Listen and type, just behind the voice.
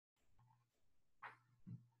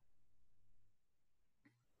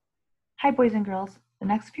Hi, boys and girls. The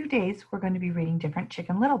next few days, we're going to be reading different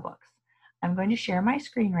Chicken Little books. I'm going to share my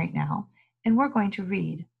screen right now, and we're going to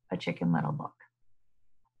read a Chicken Little book.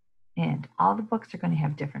 And all the books are going to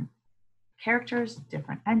have different characters,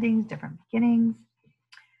 different endings, different beginnings.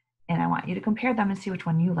 And I want you to compare them and see which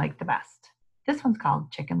one you like the best. This one's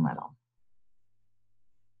called Chicken Little.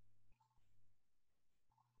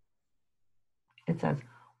 It says,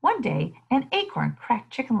 one day, an acorn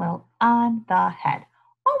cracked Chicken Little on the head.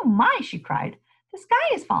 "Oh my," she cried, "the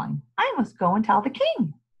sky is falling. I must go and tell the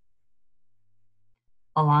king."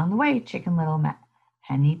 Along the way, Chicken Little met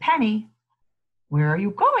Henny Penny. "Where are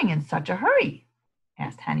you going in such a hurry?"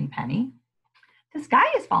 asked Henny Penny. "The sky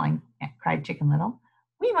is falling," cried Chicken Little.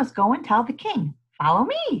 "We must go and tell the king. Follow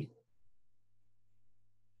me."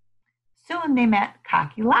 Soon they met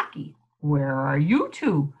Cocky Locky. "Where are you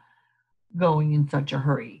two going in such a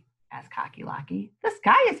hurry?" asked Cocky Locky. "The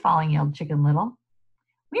sky is falling," yelled Chicken Little.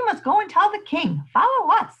 "We must go and tell the king. Follow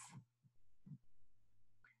us."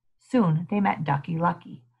 Soon they met Ducky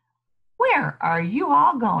Lucky. "Where are you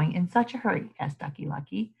all going in such a hurry?" asked Ducky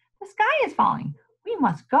Lucky. "The sky is falling. We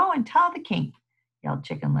must go and tell the king," yelled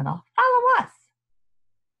Chicken Little. "Follow us."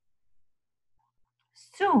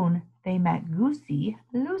 Soon they met Goosey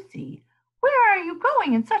Lucy. "Where are you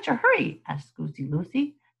going in such a hurry?" asked Goosey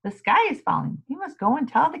Lucy. "The sky is falling. We must go and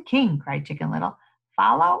tell the king," cried Chicken Little.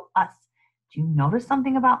 "Follow us." Do you notice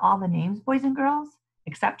something about all the names, boys and girls?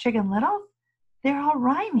 Except Chicken Little? They're all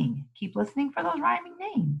rhyming. Keep listening for those rhyming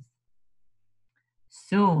names.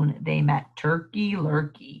 Soon they met Turkey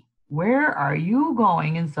Lurkey. "Where are you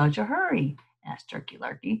going in such a hurry?" asked Turkey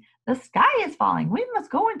Lurkey. "The sky is falling. We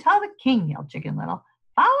must go and tell the king," yelled Chicken Little.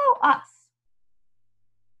 "Follow us."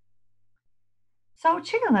 So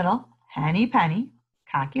Chicken Little, Henny Penny,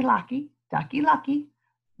 Cocky Locky, Ducky Lucky,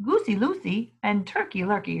 Goosey Lucy, and Turkey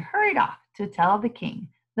Lurkey hurried off to tell the king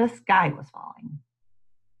the sky was falling.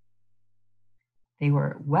 They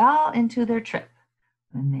were well into their trip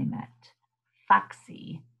when they met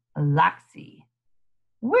Foxy Loxy.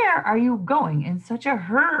 "Where are you going in such a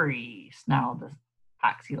hurry?" snarled the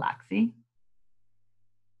Foxy Loxy.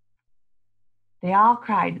 They all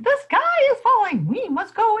cried, "The sky is falling. We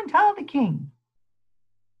must go and tell the king."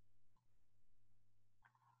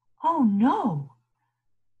 "Oh no,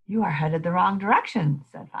 you are headed the wrong direction,"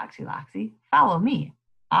 said Foxy Loxy. "Follow me.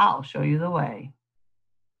 I'll show you the way."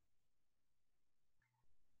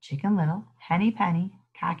 Chicken Little, Henny Penny,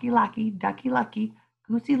 Cocky Locky, Ducky Lucky,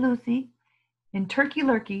 Goosey Lucy, and Turkey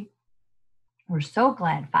Lurkey were so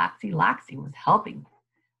glad Foxy Loxy was helping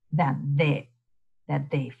them that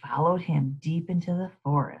they followed him deep into the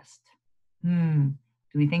forest. Do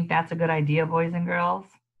we think that's a good idea, boys and girls?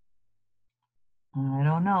 I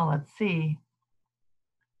don't know. Let's see.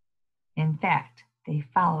 In fact, they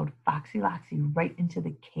followed Foxy Loxy right into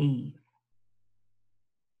the cave.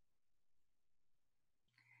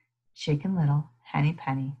 Chicken Little, Henny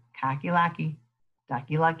Penny, Cocky Locky,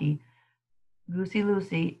 Ducky Lucky, Goosey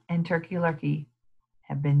Lucy, and Turkey Lurkey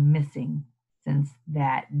have been missing since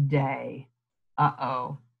that day.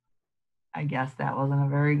 Uh-oh. I guess that wasn't a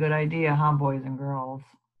very good idea, huh, boys and girls?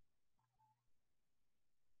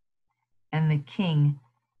 And the king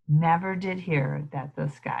never did hear that the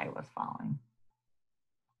sky was falling.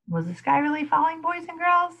 Was the sky really falling, boys and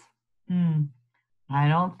girls? I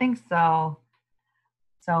don't think so.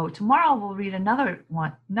 So tomorrow we'll read another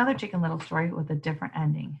Chicken Little story with a different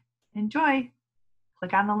ending. Enjoy!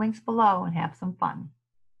 Click on the links below and have some fun.